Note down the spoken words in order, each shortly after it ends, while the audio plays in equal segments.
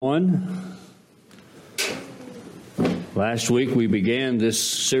One. Last week we began this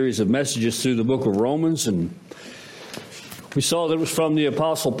series of messages through the book of Romans, and we saw that it was from the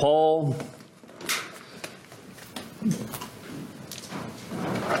Apostle Paul.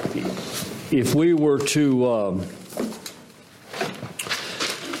 If we were to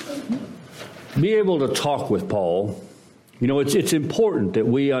be able to talk with Paul, it's important that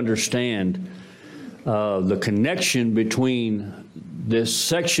we understand the connection between this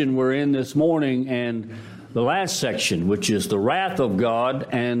section we're in this morning and the last section, which is the wrath of God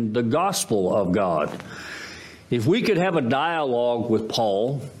and the gospel of God. If we could have a dialogue with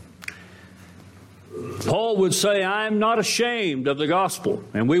Paul, Paul would say, "I'm not ashamed of the gospel."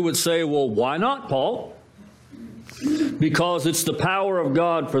 And we would say, "Well, why not, Paul?" Because it's the power of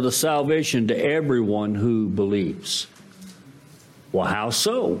God for the salvation to everyone who believes. Well, how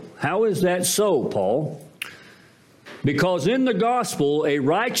so? How is that so, Paul? Because in the gospel, a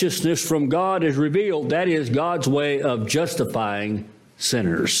righteousness from God is revealed. That is God's way of justifying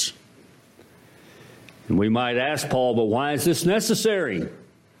sinners. And we might ask Paul, but why is this necessary?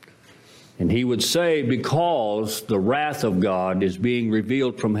 And he would say, because the wrath of God is being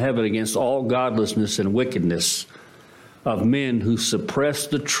revealed from heaven against all godlessness and wickedness of men who suppress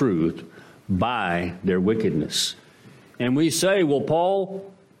the truth by their wickedness. And we say, well, Paul,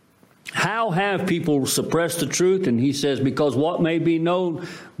 how have people suppressed the truth? And he says, because what may be known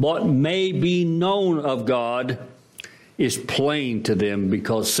of God is plain to them,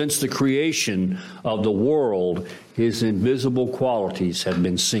 because since the creation of the world, his invisible qualities have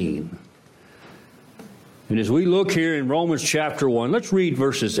been seen. And as we look here in Romans chapter 1, let's read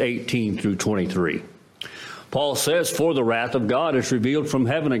verses 18 through 23. Paul says, "For the wrath of God is revealed from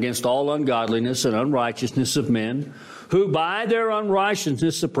heaven against all ungodliness and unrighteousness of men, who by their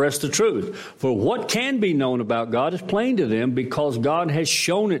unrighteousness suppress the truth. For what can be known about God is plain to them, because God has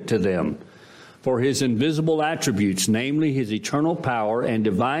shown it to them. For his invisible attributes, namely his eternal power and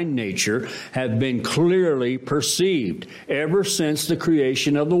divine nature, have been clearly perceived ever since the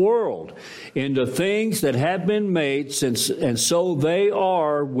creation of the world, into things that have been made, and so they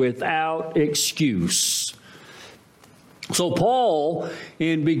are without excuse." So Paul,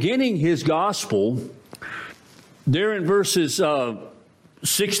 in beginning his gospel, there in verses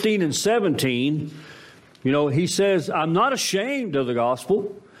 16 and 17, he says, "I'm not ashamed of the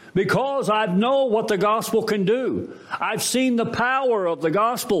gospel, because I know what the gospel can do. I've seen the power of the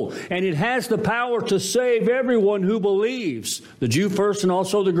gospel, and it has the power to save everyone who believes, the Jew first and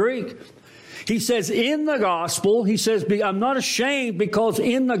also the Greek." He says, in the gospel, I'm not ashamed, because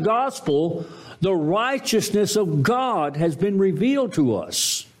in the gospel, the righteousness of God has been revealed to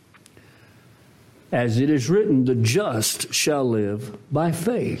us. As it is written, the just shall live by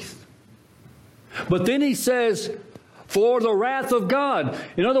faith. But then he says, for the wrath of God.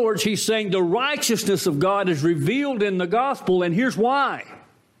 In other words, he's saying the righteousness of God is revealed in the gospel, and here's why.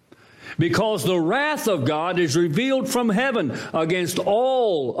 Because the wrath of God is revealed from heaven against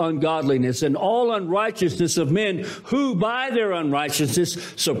all ungodliness and all unrighteousness of men, who by their unrighteousness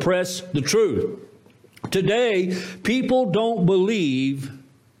suppress the truth. Today, people don't believe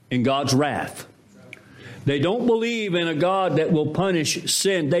in God's wrath. They don't believe in a God that will punish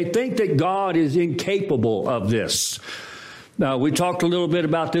sin. They think that God is incapable of this. Now, we talked a little bit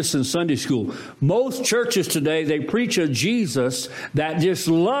about this in Sunday school. Most churches today, they preach a Jesus that just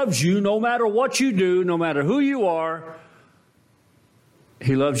loves you no matter what you do, no matter who you are.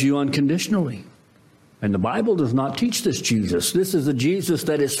 He loves you unconditionally. And the Bible does not teach this Jesus. This is a Jesus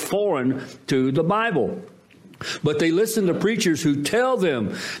that is foreign to the Bible. But they listen to preachers who tell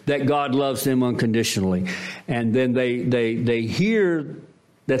them that God loves them unconditionally. And then they hear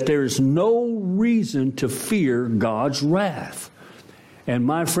that there is no reason to fear God's wrath. And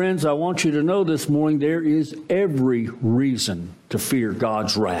my friends, I want you to know this morning, there is every reason to fear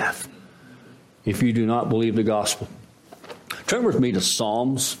God's wrath if you do not believe the gospel. Turn with me to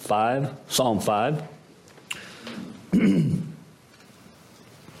Psalm 5.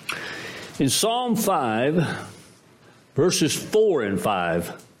 In Psalm 5, verses 4 and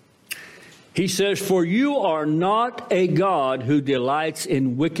 5, he says, "For you are not a God who delights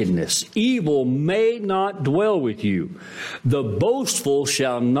in wickedness. Evil may not dwell with you. The boastful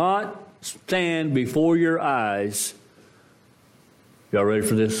shall not stand before your eyes." Y'all ready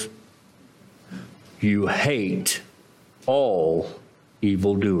for this? "You hate all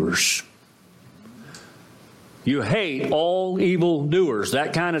evildoers." You hate all evildoers.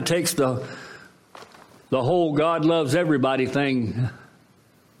 That kind of takes the whole God loves everybody thing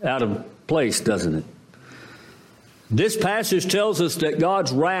out of place, doesn't it? This passage tells us that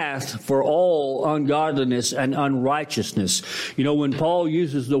God's wrath for all ungodliness and unrighteousness. You know, when Paul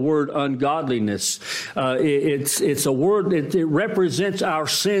uses the word ungodliness, it's a word that it represents our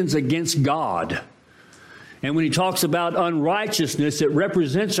sins against God. And when he talks about unrighteousness, it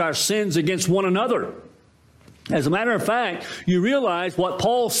represents our sins against one another. As a matter of fact, you realize what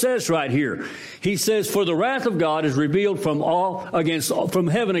Paul says right here. He says, "For the wrath of God is revealed from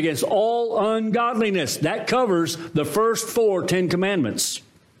heaven against all ungodliness." That covers the first 4 Ten Commandments.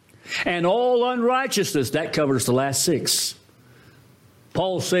 And all unrighteousness, that covers the last 6.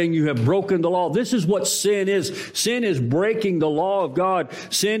 Paul's saying you have broken the law. This is what sin is. Sin is breaking the law of God.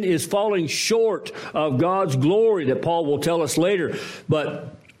 Sin is falling short of God's glory, that Paul will tell us later.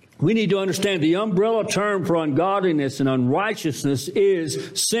 But we need to understand the umbrella term for ungodliness and unrighteousness is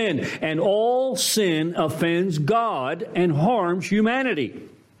sin. And all sin offends God and harms humanity.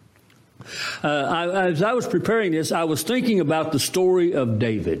 As I was preparing this, I was thinking about the story of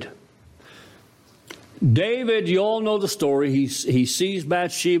David. David, you all know the story. He sees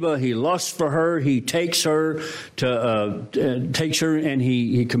Bathsheba. He lusts for her. He takes her and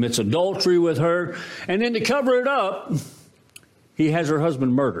he commits adultery with her. And then to cover it up, he has her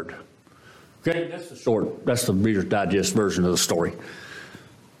husband murdered. Okay, that's the Reader's Digest version of the story.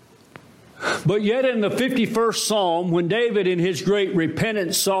 But yet in the 51st Psalm, when David in his great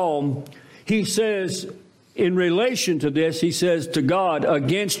repentant psalm, he says, in relation to this, he says to God,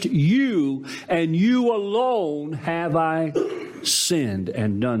 "Against you and you alone have I sinned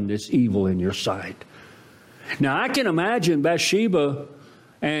and done this evil in your sight." Now I can imagine Bathsheba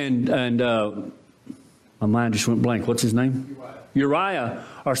and my mind just went blank. What's his name? Uriah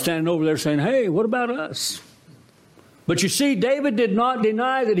are standing over there saying, "Hey, what about us?" But you see, David did not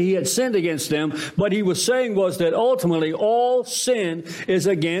deny that he had sinned against them. What he was saying was that ultimately all sin is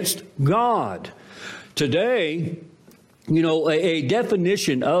against God. Today, you know, a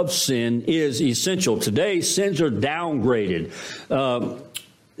definition of sin is essential. Today, sins are downgraded.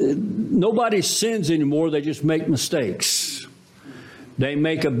 Nobody sins anymore. They just make mistakes. They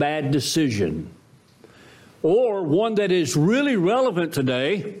make a bad decision. Or one that is really relevant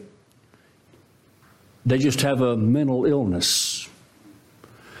today, they just have a mental illness.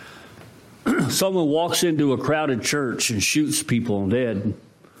 Someone walks into a crowded church and shoots people dead.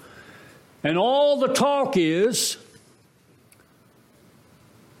 And all the talk is,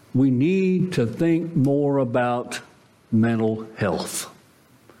 we need to think more about mental health.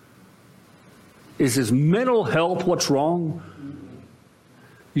 Is his mental health what's wrong?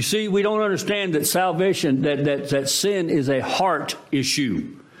 You see, we don't understand that salvation, that sin is a heart issue.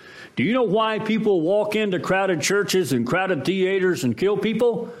 Do you know why people walk into crowded churches and crowded theaters and kill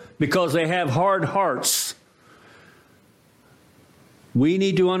people? Because they have hard hearts. We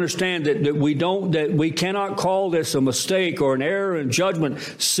need to understand that we cannot call this a mistake or an error in judgment.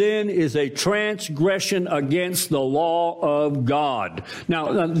 Sin is a transgression against the law of God.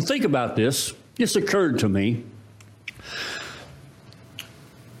 Now think about this. This occurred to me.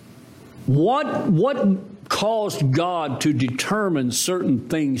 What caused God to determine certain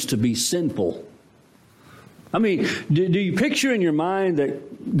things to be sinful? I mean, do you picture in your mind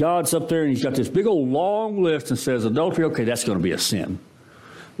that God's up there and he's got this big old long list and says, adultery, okay, that's going to be a sin.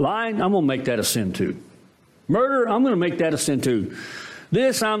 Lying, I'm going to make that a sin too. Murder, I'm going to make that a sin too.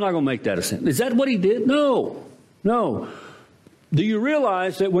 This, I'm not going to make that a sin. Is that what he did? No. Do you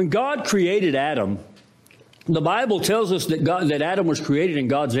realize that when God created Adam, the Bible tells us that Adam was created in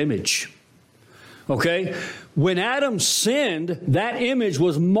God's image? Okay? When Adam sinned, that image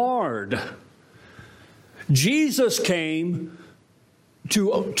was marred. Jesus came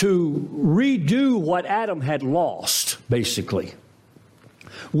to redo what Adam had lost, basically.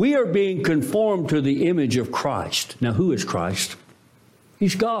 We are being conformed to the image of Christ. Now, who is Christ?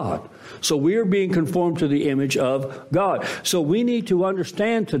 He's God. So we are being conformed to the image of God. So we need to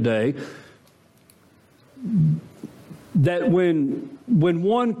understand today that when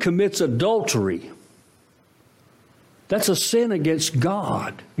one commits adultery, that's a sin against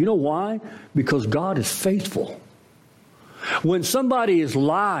God. You know why? Because God is faithful. When somebody is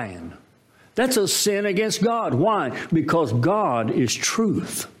lying, that's a sin against God. Why? Because God is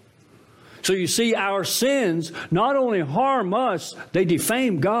truth. So you see, our sins not only harm us, they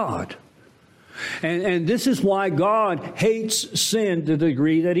defame God. And this is why God hates sin to the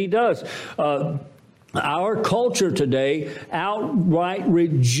degree that he does. Our culture today outright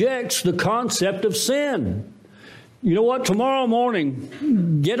rejects the concept of sin. You know what? Tomorrow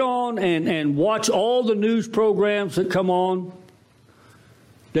morning, get on and watch all the news programs that come on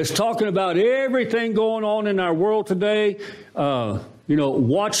that's talking about everything going on in our world today.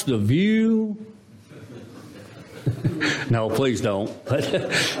 Watch The View. No, please don't.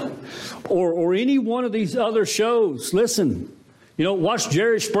 or any one of these other shows. Listen, watch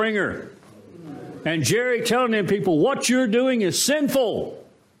Jerry Springer. And Jerry telling them people, what you're doing is sinful.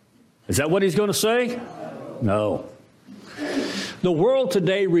 Is that what he's going to say? No. The world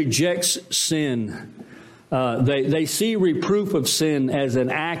today rejects sin. They see reproof of sin as an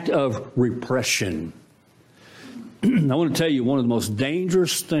act of repression. I want to tell you one of the most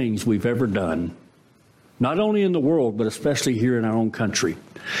dangerous things we've ever done, not only in the world, but especially here in our own country,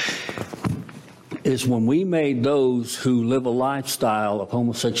 is when we made those who live a lifestyle of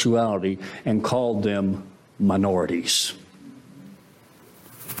homosexuality and called them minorities.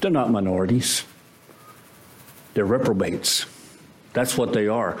 They're not minorities. They're reprobates. That's what they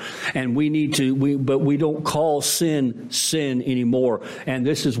are. And but we don't call sin anymore. And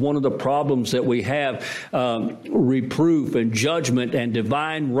this is one of the problems that we have. Reproof and judgment and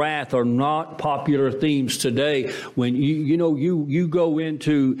divine wrath are not popular themes today. When you go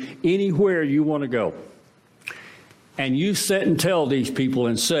into anywhere you want to go, and you sit and tell these people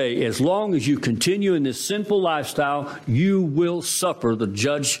and say, as long as you continue in this sinful lifestyle, you will suffer the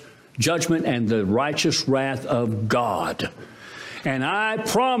judgment and the righteous wrath of God. And I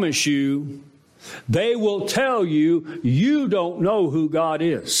promise you, they will tell you, you don't know who God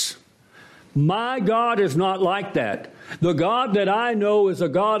is. My God is not like that. The God that I know is a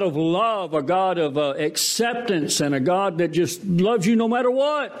God of love, a God of acceptance, and a God that just loves you no matter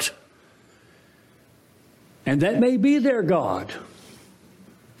what. And that may be their God,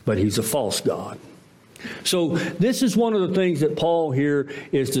 but he's a false God. So this is one of the things that Paul here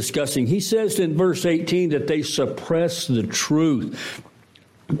is discussing. He says in verse 18 that they suppress the truth.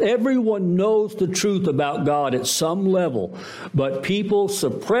 Everyone knows the truth about God at some level, but people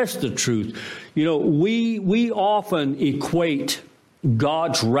suppress the truth. We often equate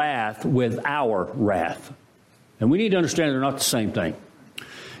God's wrath with our wrath. And we need to understand they're not the same thing.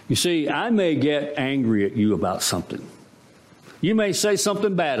 You see, I may get angry at you about something. You may say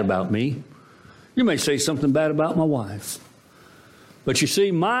something bad about me. You may say something bad about my wife. But you see,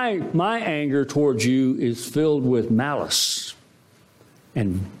 my anger towards you is filled with malice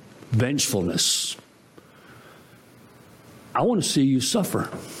and vengefulness. I want to see you suffer.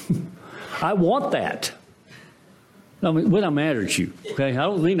 I want that. I mean, when I'm mad at you, okay? I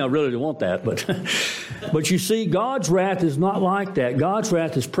don't mean I really want that, but you see, God's wrath is not like that. God's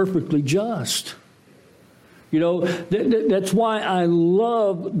wrath is perfectly just. That's why I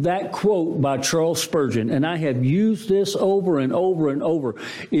love that quote by Charles Spurgeon, and I have used this over and over and over.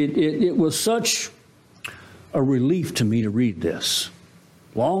 It was such a relief to me to read this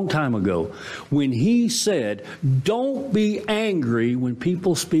long time ago when he said, don't be angry when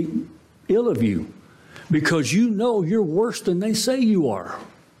people speak ill of you, because you're worse than they say you are.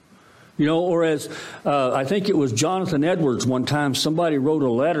 Or as I think it was Jonathan Edwards one time, somebody wrote a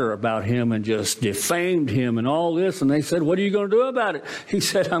letter about him and just defamed him and all this. And they said, what are you going to do about it? He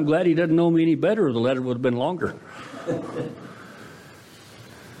said, I'm glad he doesn't know me any better, or the letter would have been longer.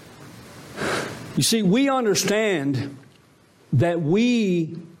 You see, we understand that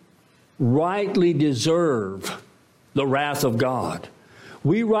we rightly deserve the wrath of God.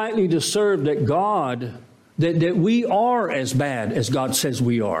 We rightly deserve that that we are as bad as God says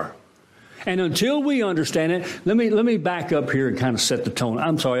we are. And until we understand it, let me back up here and kind of set the tone.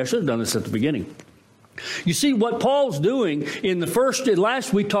 I'm sorry, I should have done this at the beginning. You see, what Paul's doing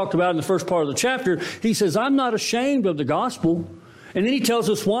last we talked about in the first part of the chapter, he says, I'm not ashamed of the gospel. And then he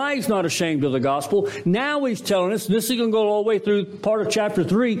tells us why he's not ashamed of the gospel. Now he's telling us, this is going to go all the way through part of chapter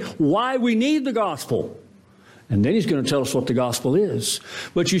 3, why we need the gospel. And then he's going to tell us what the gospel is.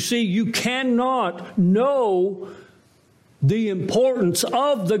 But you see, you cannot know the importance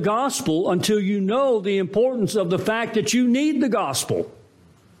of the gospel until you know the importance of the fact that you need the gospel.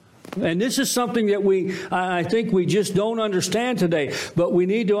 And this is something that I think we just don't understand today. But we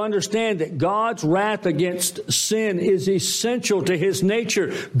need to understand that God's wrath against sin is essential to his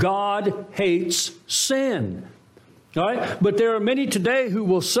nature. God hates sin. All right? But there are many today who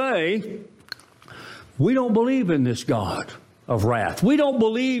will say, we don't believe in this God of wrath. We don't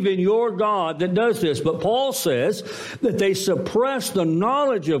believe in your God that does this. But Paul says that they suppress the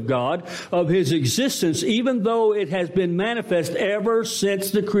knowledge of God, of his existence, even though it has been manifest ever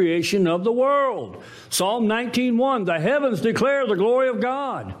since the creation of the world. Psalm 19:1, the heavens declare the glory of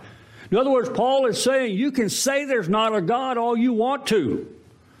God. In other words, Paul is saying you can say there's not a God all you want to.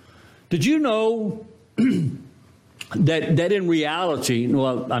 Did you know that in reality,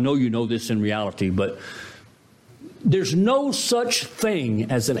 well, I know you know this in reality, but there's no such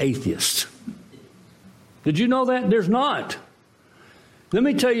thing as an atheist. Did you know that? There's not. Let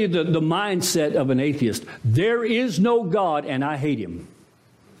me tell you the mindset of an atheist. There is no God and I hate him.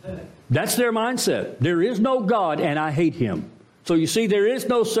 That's their mindset. There is no God and I hate him. So you see, there is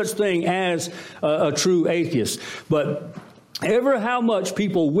no such thing as a true atheist. But ever how much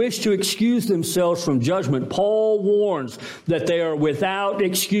people wish to excuse themselves from judgment, Paul warns that they are without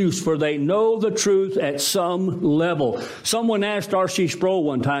excuse, for they know the truth at some level. Someone asked R.C. Sproul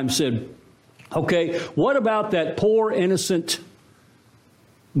one time, said, okay, what about that poor innocent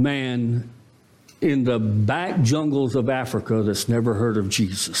man in the back jungles of Africa that's never heard of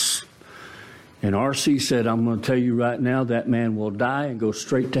Jesus? And R.C. said, I'm going to tell you right now, that man will die and go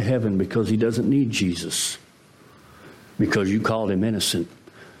straight to heaven because he doesn't need Jesus. Because you called him innocent.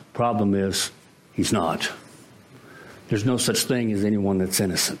 Problem is, he's not. There's no such thing as anyone that's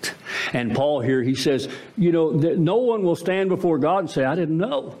innocent. And Paul here, he says, that no one will stand before God and say, I didn't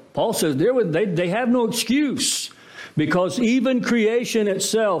know. Paul says they have no excuse. Because even creation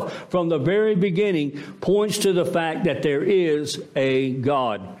itself, from the very beginning, points to the fact that there is a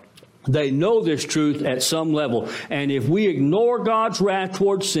God. They know this truth at some level. And if we ignore God's wrath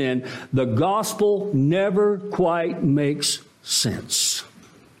towards sin, the gospel never quite makes sense.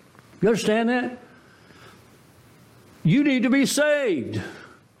 You understand that? You need to be saved.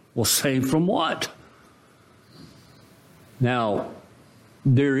 Well, saved from what? Now,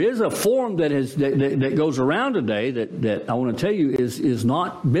 there is a form that goes around today that I want to tell you is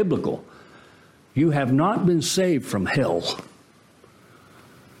not biblical. You have not been saved from hell.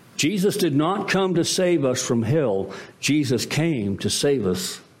 Jesus did not come to save us from hell. Jesus came to save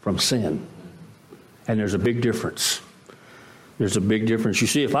us from sin. And there's a big difference. There's a big difference. You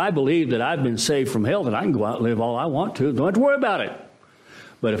see, if I believe that I've been saved from hell, then I can go out and live all I want to. Don't have to worry about it.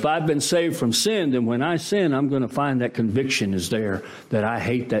 But if I've been saved from sin, then when I sin, I'm going to find that conviction is there, that I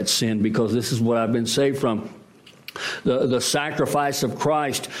hate that sin because this is what I've been saved from. The sacrifice of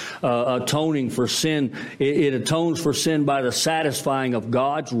Christ atoning for sin, it atones for sin by the satisfying of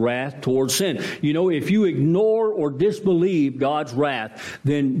God's wrath towards sin. If you ignore or disbelieve God's wrath,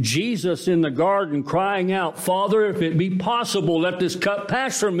 then Jesus in the garden crying out, Father, if it be possible, let this cup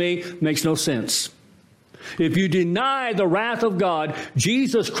pass from me, makes no sense. If you deny the wrath of God,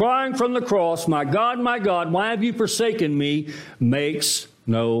 Jesus crying from the cross, my God, why have you forsaken me, makes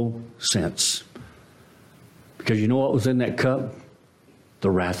no sense. Because you know what was in that cup?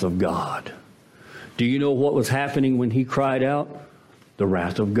 The wrath of God. Do you know what was happening when he cried out? The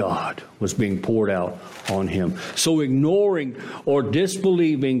wrath of God was being poured out on him. So ignoring or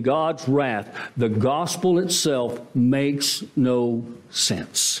disbelieving God's wrath, the gospel itself makes no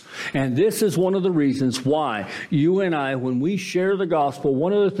sense. And this is one of the reasons why you and I, when we share the gospel,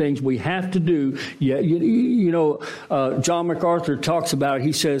 one of the things we have to do, John MacArthur talks about it.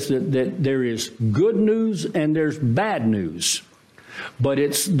 He says that there is good news and there's bad news. But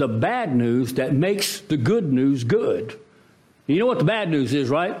it's the bad news that makes the good news good. You know what the bad news is,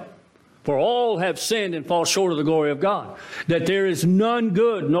 right? For all have sinned and fall short of the glory of God. That there is none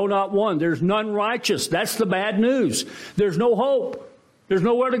good, no, not one. There's none righteous. That's the bad news. There's no hope. There's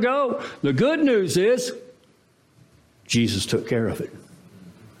nowhere to go. The good news is Jesus took care of it.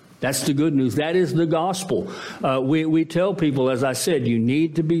 That's the good news. That is the gospel. We tell people, as I said, you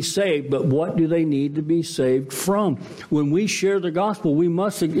need to be saved, but what do they need to be saved from? When we share the gospel, we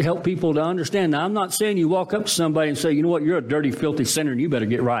must help people to understand. Now, I'm not saying you walk up to somebody and say, you know what, you're a dirty, filthy sinner and you better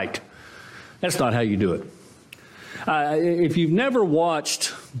get right. That's not how you do it. If you've never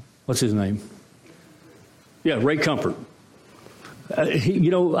watched, what's his name? Yeah, Ray Comfort. He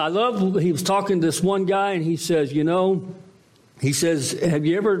was talking to this one guy and he says, he says, have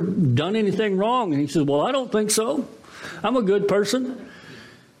you ever done anything wrong? And he says, well, I don't think so. I'm a good person.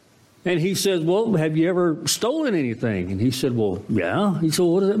 And he says, well, have you ever stolen anything? And he said, well, yeah. He said,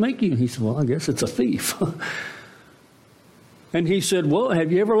 well, what does that make you? And he said, well, I guess it's a thief. And he said, well,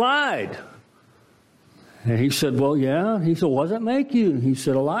 have you ever lied? And he said, well, yeah. He said, what does that make you? And he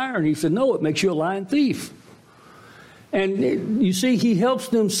said, a liar. And he said, no, it makes you a lying thief. And you see, he helps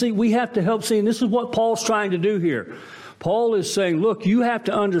them see. We have to help see. And this is what Paul's trying to do here. Paul is saying, look, you have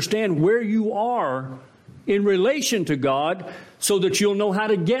to understand where you are in relation to God so that you'll know how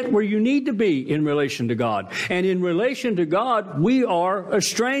to get where you need to be in relation to God. And in relation to God, we are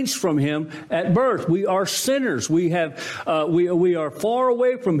estranged from Him at birth. We are sinners. We are far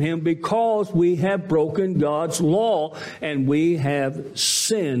away from Him because we have broken God's law and we have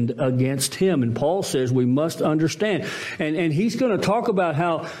sinned against Him. And Paul says we must understand. And he's going to talk about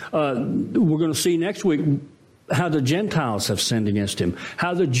how we're going to see next week how the Gentiles have sinned against Him,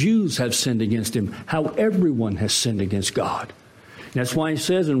 how the Jews have sinned against Him, how everyone has sinned against God. That's why he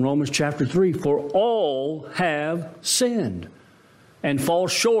says in Romans chapter 3, for all have sinned. and fall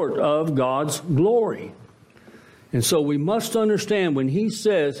short of God's glory. And so we must understand when he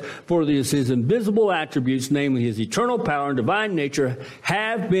says, for his invisible attributes, namely his eternal power and divine nature,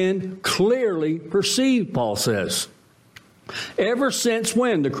 have been clearly perceived, Paul says. Ever since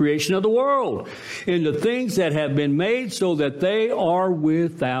when? The creation of the world, in the things that have been made so that they are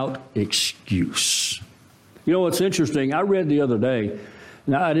without excuse. You know what's interesting? I read the other day,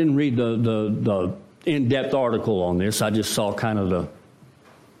 now I didn't read the in-depth article on this. I just saw kind of the,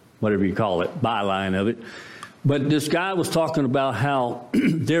 whatever you call it, byline of it. But this guy was talking about how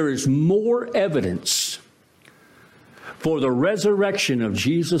there is more evidence for the resurrection of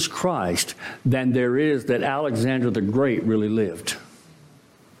Jesus Christ than there is that Alexander the Great really lived.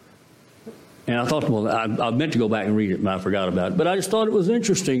 And I thought, well, I meant to go back and read it, and I forgot about it. But I just thought it was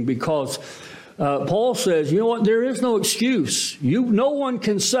interesting because Paul says, you know what, there is no excuse. No one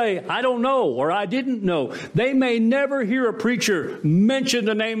can say, I don't know, or I didn't know. They may never hear a preacher mention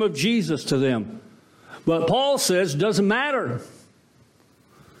the name of Jesus to them. But Paul says it doesn't matter.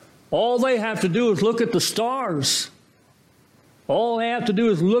 All they have to do is look at the stars. All they have to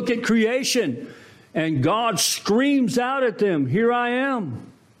do is look at creation. And God screams out at them, here I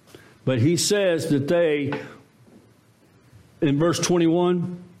am. But he says that they, in verse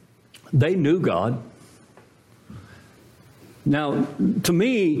 21, they knew God. Now, to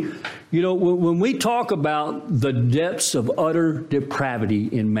me, you know, when we talk about the depths of utter depravity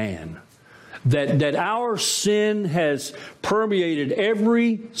in man, that our sin has permeated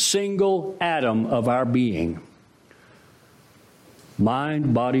every single atom of our being.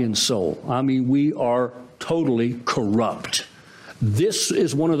 Mind, body, and soul. I mean, we are totally corrupt. This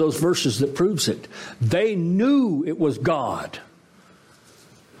is one of those verses that proves it. They knew it was God.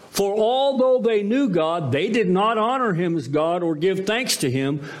 For although they knew God, they did not honor him as God or give thanks to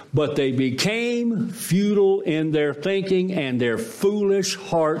him, but they became futile in their thinking, and their foolish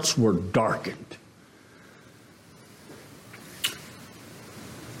hearts were darkened.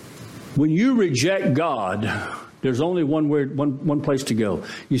 When you reject God, there's only one place to go.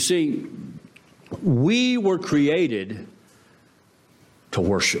 You see, we were created to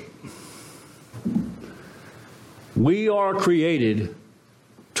worship. We are created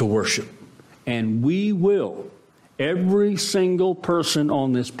to worship. And we will, every single person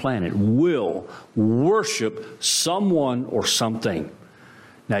on this planet will worship someone or something.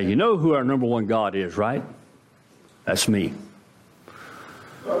 Now, you know who our number one God is, right? That's me.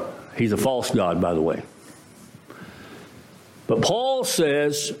 He's a false god, by the way. But Paul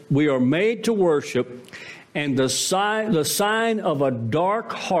says we are made to worship, and the sign of a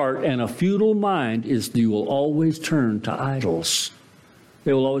dark heart and a futile mind is you will always turn to idols.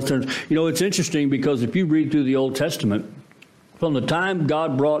 They will always turn. You know, it's interesting because if you read through the Old Testament, from the time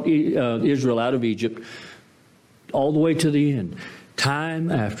God brought Israel out of Egypt all the way to the end, time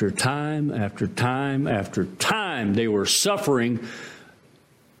after time after time after time, they were suffering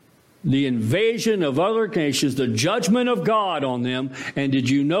the invasion of other nations, the judgment of God on them. And did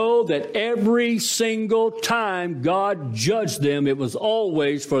you know that every single time God judged them, it was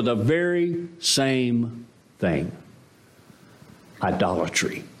always for the very same thing?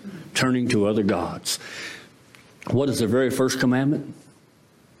 Idolatry, turning to other gods. What is the very first commandment?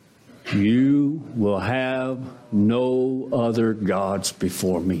 You will have no other gods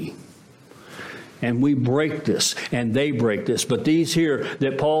before me. And we break this, and they break this. But these here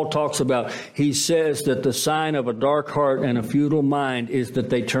that Paul talks about, he says that the sign of a dark heart and a futile mind is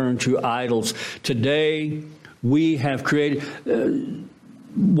that they turn to idols. Today, we have created...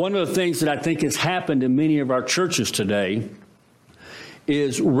 one of the things that I think has happened in many of our churches today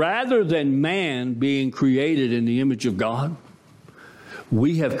is rather than man being created in the image of God,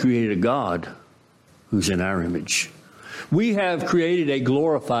 we have created a God who's in our image. We have created a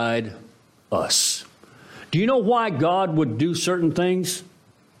glorified us. Do you know why God would do certain things?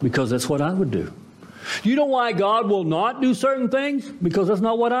 Because that's what I would do. Do you know why God will not do certain things? Because that's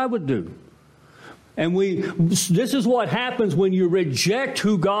not what I would do. And this is what happens when you reject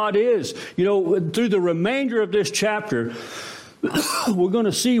who God is. You know, through the remainder of this chapter, we're going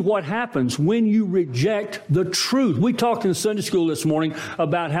to see what happens when you reject the truth. We talked in Sunday school this morning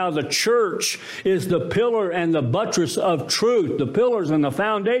about how the church is the pillar and the buttress of truth, the pillars and the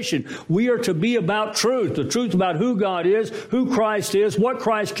foundation. We are to be about truth, the truth about who God is, who Christ is, what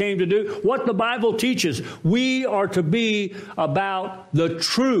Christ came to do, what the Bible teaches. We are to be about the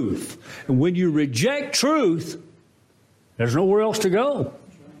truth. And when you reject truth, there's nowhere else to go.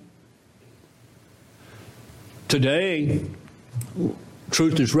 Today,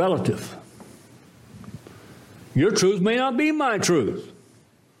 truth is relative. Your truth may not be my truth.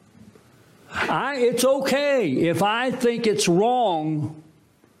 It's okay if I think it's wrong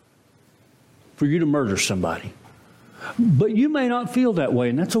for you to murder somebody. But you may not feel that way,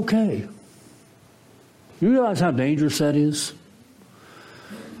 and that's okay. You realize how dangerous that is?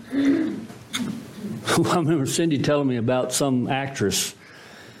 I remember Cindy telling me about some actress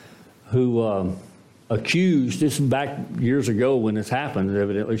who accused, this is back years ago when this happened,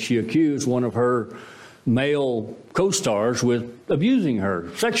 evidently, she accused one of her male co-stars with abusing her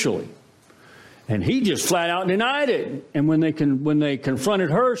sexually. And he just flat out denied it. And when they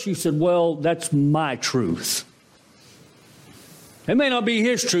confronted her, she said, well, that's my truth. It may not be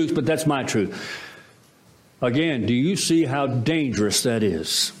his truth, but that's my truth. Again, do you see how dangerous that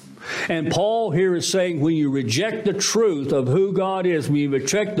is? And Paul here is saying when you reject the truth of who God is, when you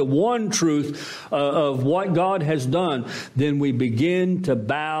reject the one truth of what God has done, then we begin to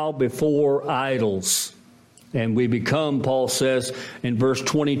bow before idols. And we become, Paul says in verse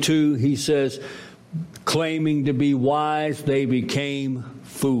 22, he says, claiming to be wise, they became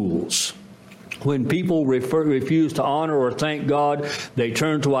fools. When people refuse to honor or thank God, they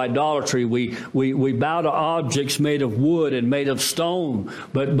turn to idolatry. We bow to objects made of wood and made of stone,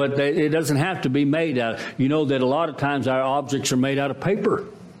 but it doesn't have to be made out. You know that a lot of times our objects are made out of paper.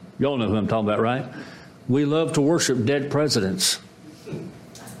 You all know who I'm talking about, right? We love to worship dead presidents.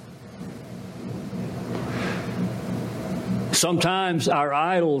 Sometimes our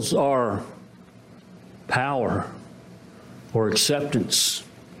idols are power or acceptance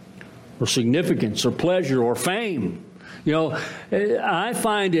or significance or pleasure or fame. You know, I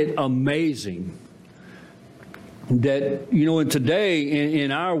find it amazing that, you know,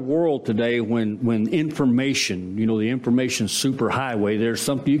 in our world today, when information, you know, the information superhighway, there's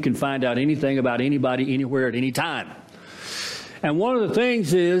something you can find out anything about anybody, anywhere, at any time. And one of the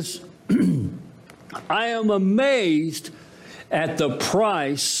things is, I am amazed at the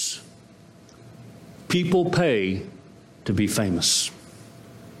price people pay to be famous.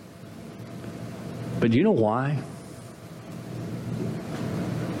 But do you know why?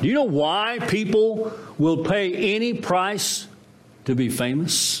 Do you know why people will pay any price to be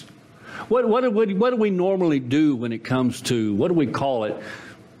famous? What do we normally do when it comes to, what do we call it,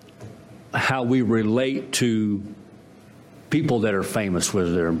 how we relate to people that are famous,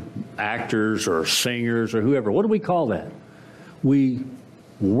 whether they're actors or singers or whoever? What do we call that? We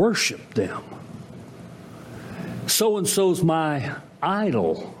worship them. So-and-so's my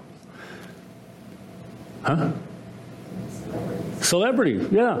idol. Huh? Celebrity,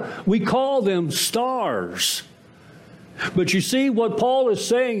 yeah. We call them stars. But you see, what Paul is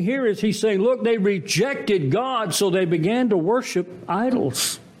saying here is he's saying, look, they rejected God, so they began to worship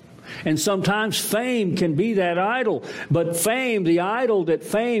idols. And sometimes fame can be that idol. But fame, the idol that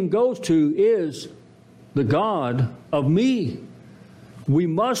fame goes to, is the God of me. We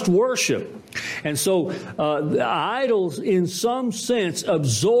must worship. And so the idols, in some sense,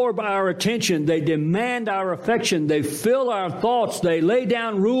 absorb our attention. They demand our affection. They fill our thoughts. They lay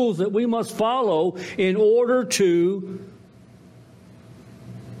down rules that we must follow in order to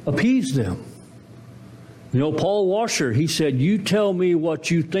appease them. You know, Paul Washer, he said, you tell me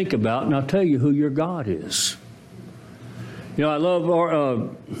what you think about, and I'll tell you who your God is. You know, I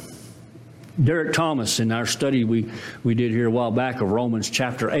love Derek Thomas in our study we did here a while back of Romans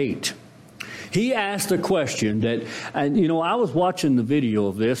chapter 8. He asked a question that, and you know, I was watching the video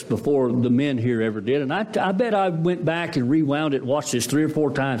of this before the men here ever did, and I bet I went back and rewound it, watched this 3 or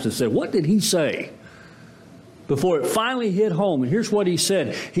 4 times and said, what did he say? Before it finally hit home. And here's what he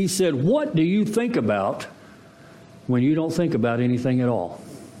said. He said, what do you think about when you don't think about anything at all?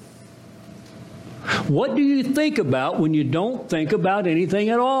 What do you think about when you don't think about anything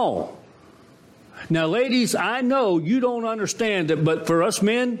at all? Now, ladies, I know you don't understand that, but for us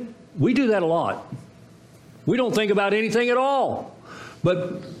men, we do that a lot. We don't think about anything at all.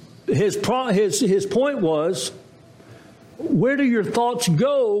 But his point was, where do your thoughts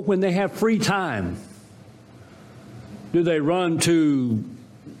go when they have free time? Do they run to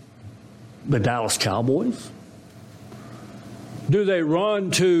the Dallas Cowboys? Do they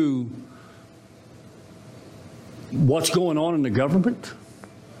run to what's going on in the government?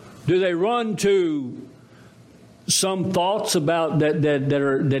 Do they run to some thoughts about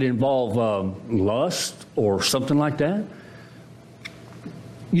that involve lust or something like that?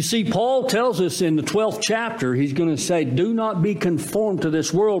 You see, Paul tells us in the 12th chapter, he's going to say, do not be conformed to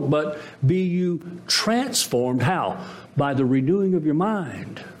this world, but be you transformed. How? By the renewing of your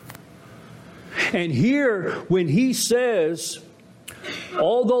mind. And here, when he says,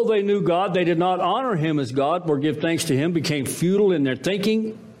 although they knew God, they did not honor him as God or give thanks to him, became futile in their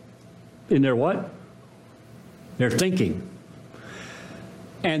thinking. In their what? Their thinking.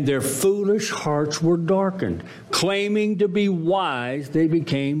 and their foolish hearts were darkened. Claiming to be wise, they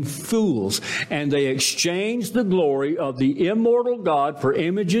became fools, and they exchanged the glory of the immortal God for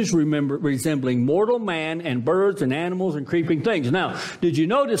images resembling mortal man and birds and animals and creeping things. Now, did you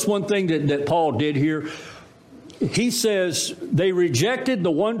notice one thing that Paul did here? He says they rejected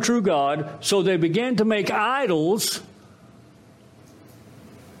the one true God, so they began to make idols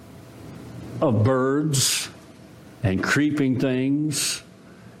of birds and creeping things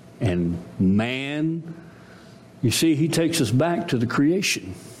and man. You see, he takes us back to the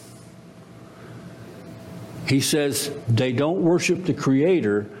creation. He says they don't worship the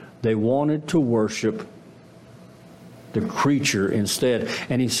Creator, they wanted to worship the creature instead.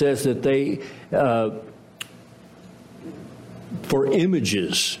 And he says that they, for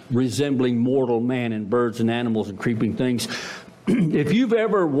images resembling mortal man and birds and animals and creeping things. If you've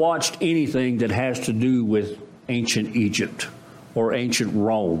ever watched anything that has to do with ancient Egypt or ancient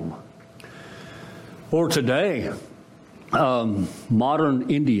Rome, or today, modern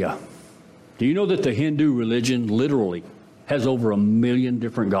India, do you know that the Hindu religion literally has over 1 million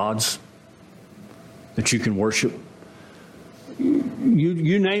different gods that you can worship?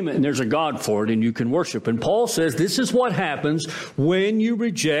 You name it, and there's a God for it, and you can worship. And Paul says this is what happens when you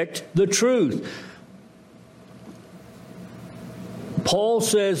reject the truth. Paul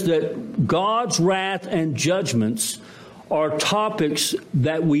says that God's wrath and judgments are topics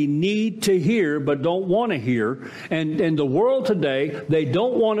that we need to hear but don't want to hear. And the world today, they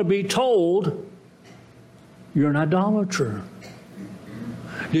don't want to be told you're an idolater.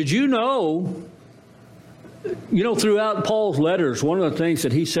 Did you know, throughout Paul's letters, one of the things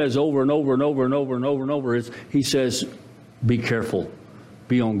that he says over and over and over and over and over and over is he says, be careful,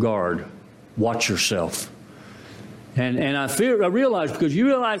 be on guard, watch yourself. And I realize, because you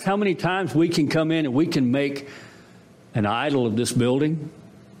realize how many times we can come in and we can make an idol of this building,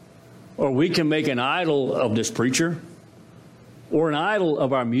 or we can make an idol of this preacher, or an idol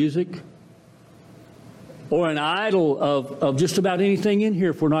of our music, or an idol of just about anything in here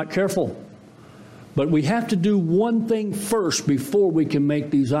if we're not careful. But we have to do one thing first before we can make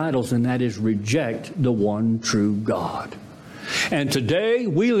these idols, and that is reject the one true God. And today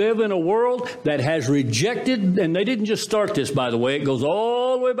we live in a world that has rejected, and they didn't just start this, by the way, it goes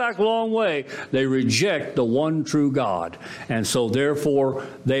all the way back a long way. They reject the one true God. And so therefore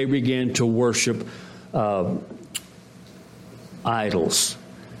they begin to worship idols.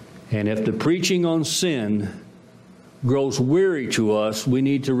 And if the preaching on sin grows weary to us, we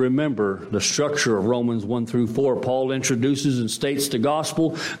need to remember the structure of Romans 1 through 4. Paul introduces and states the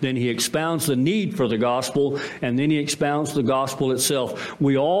gospel, then he expounds the need for the gospel, and then he expounds the gospel itself.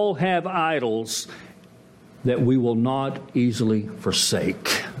 We all have idols that we will not easily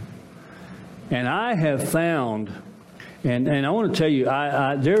forsake. And I have found, and I want to tell you,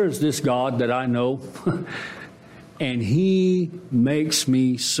 there is this God that I know, and he makes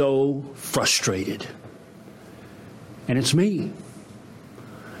me so frustrated. And it's me.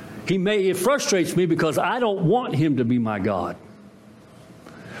 It frustrates me because I don't want him to be my God.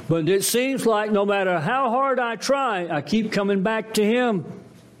 But it seems like no matter how hard I try, I keep coming back to him.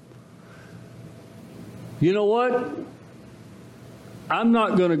 You know what? I'm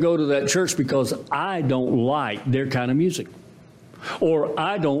not going to go to that church because I don't like their kind of music. Or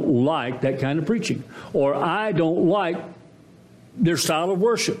I don't like that kind of preaching. Or I don't like their style of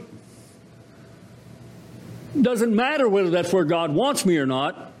worship. Doesn't matter whether that's where God wants me or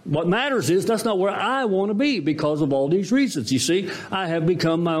not. What matters is that's not where I want to be because of all these reasons. You see, I have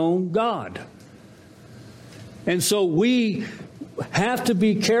become my own God. And so we have to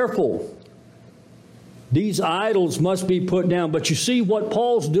be careful. These idols must be put down. But you see what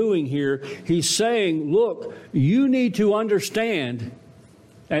Paul's doing here? He's saying, look, you need to understand,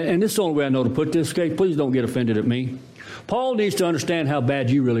 and this is the only way I know to put this, okay? Please don't get offended at me. Paul needs to understand how bad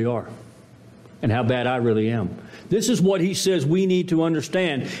you really are. And how bad I really am. This is what he says we need to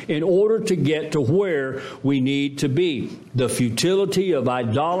understand in order to get to where we need to be. The futility of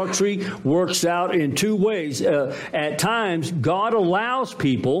idolatry works out in two ways. At times, God allows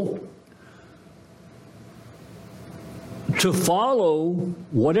people to follow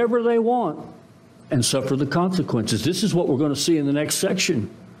whatever they want and suffer the consequences. This is what we're going to see in the next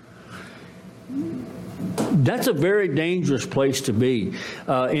section. That's a very dangerous place to be.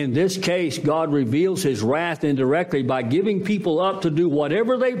 In this case, God reveals his wrath indirectly by giving people up to do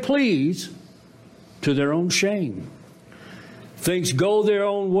whatever they please to their own shame. Things go their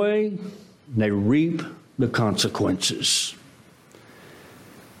own way, they reap the consequences.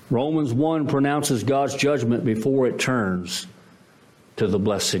 Romans 1 pronounces God's judgment before it turns to the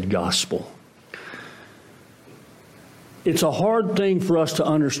blessed gospel. It's a hard thing for us to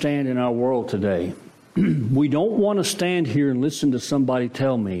understand in our world today. We don't want to stand here and listen to somebody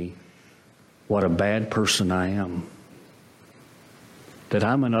tell me what a bad person I am, that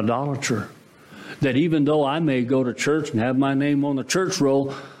I'm an idolater, that even though I may go to church and have my name on the church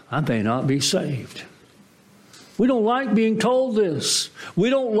roll, I may not be saved. We don't like being told this. We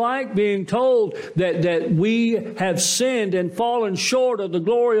don't like being told that we have sinned and fallen short of the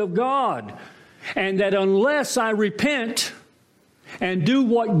glory of God, and that unless I repent and do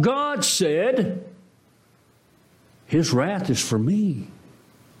what God said, His wrath is for me.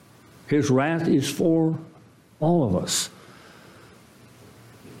 His wrath is for all of us.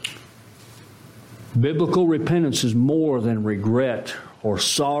 Biblical repentance is more than regret or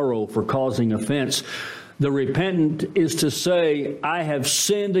sorrow for causing offense. The repentant is to say, I have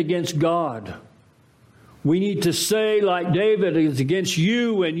sinned against God. We need to say, like David, it's against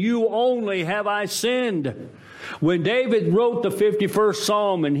you and you only have I sinned. When David wrote the 51st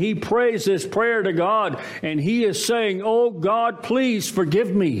Psalm and he prays this prayer to God, and he is saying, oh God, please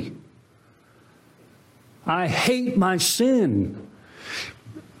forgive me. I hate my sin.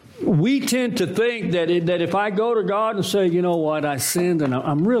 We tend to think that if I go to God and say, you know what, I sinned and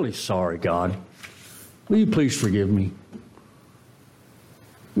I'm really sorry, God. Will you please forgive me?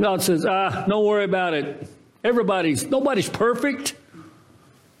 God says, don't worry about it. Nobody's perfect.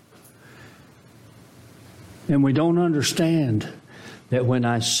 And we don't understand that when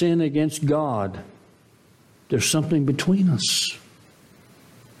I sin against God, there's something between us.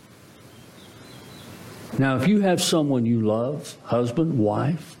 Now, if you have someone you love, husband,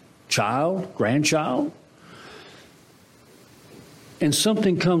 wife, child, grandchild, and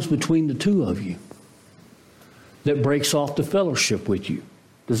something comes between the two of you that breaks off the fellowship with you,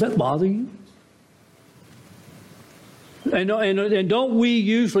 does that bother you? And don't we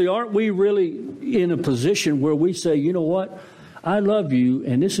usually, aren't we really in a position where we say, you know what, I love you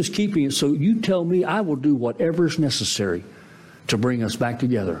and this is keeping it, so you tell me, I will do whatever is necessary to bring us back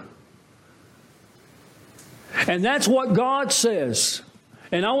together. And that's what God says.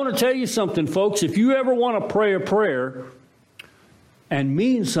 And I want to tell you something, folks. If you ever want to pray a prayer and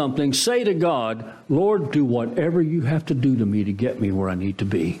mean something, say to God, Lord, do whatever you have to do to me to get me where I need to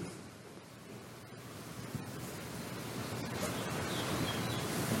be.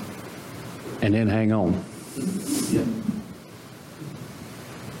 And then hang on.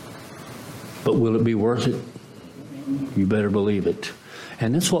 But will it be worth it? You better believe it.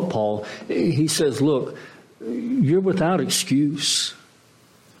 And that's what Paul, he says, look, you're without excuse.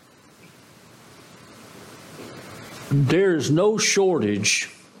 There's no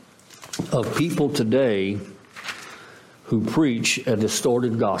shortage of people today who preach a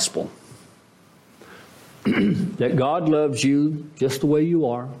distorted gospel. That God loves you just the way you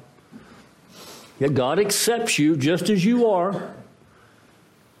are. That God accepts you just as you are.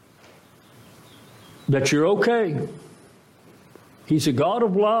 That you're okay. He's a God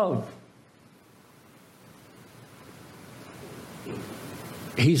of love.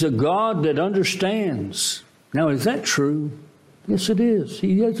 He's a God that understands. Now, is that true? Yes, it is.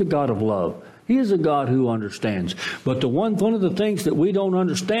 He is a God of love. He is a God who understands. But one of the things that we don't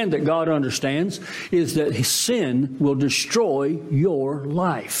understand that God understands is that His sin will destroy your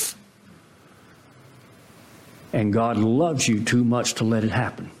life. And God loves you too much to let it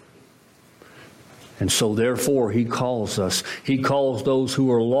happen. And so therefore He calls us. He calls those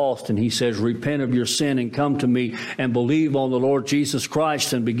who are lost and He says, repent of your sin and come to me and believe on the Lord Jesus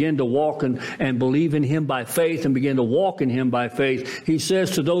Christ and begin to walk and believe in Him by faith and begin to walk in Him by faith. He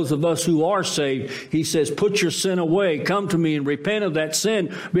says to those of us who are saved, He says, put your sin away, come to me and repent of that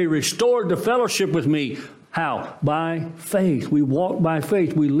sin, be restored to fellowship with me. How? By faith. We walk by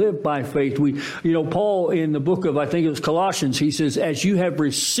faith. We live by faith. Paul in the book of, I think it was Colossians, he says, as you have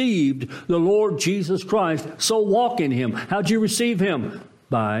received the Lord Jesus Christ, so walk in Him. How'd you receive Him?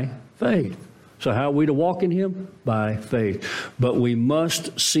 By faith. So how are we to walk in Him? By faith. But we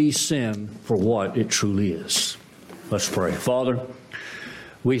must see sin for what it truly is. Let's pray. Father,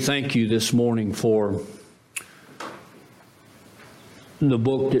 we thank you this morning for the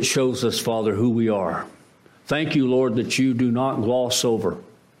book that shows us, Father, who we are. Thank you, Lord, that you do not gloss over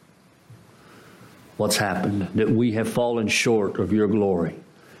what's happened, that we have fallen short of your glory,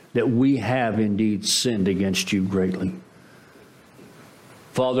 that we have indeed sinned against you greatly.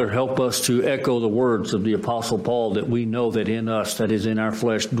 Father, help us to echo the words of the Apostle Paul, that we know that in us, that is in our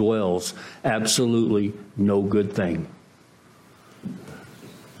flesh, dwells absolutely no good thing.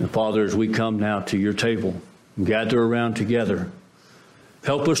 And Father, as we come now to your table, and gather around together,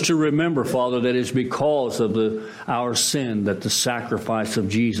 help us to remember, Father, that it's because of our sin that the sacrifice of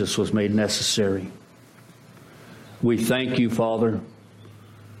Jesus was made necessary. We thank you, Father,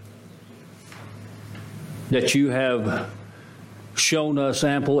 that you have shown us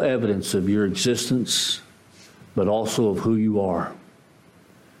ample evidence of your existence, but also of who you are.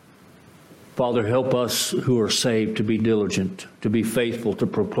 Father, help us who are saved to be diligent, to be faithful, to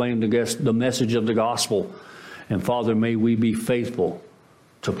proclaim the message of the gospel. And Father, may we be faithful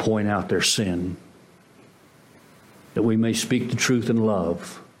to point out their sin, that we may speak the truth in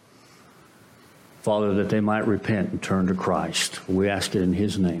love. Father, that they might repent and turn to Christ. We ask it in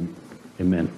his name. Amen.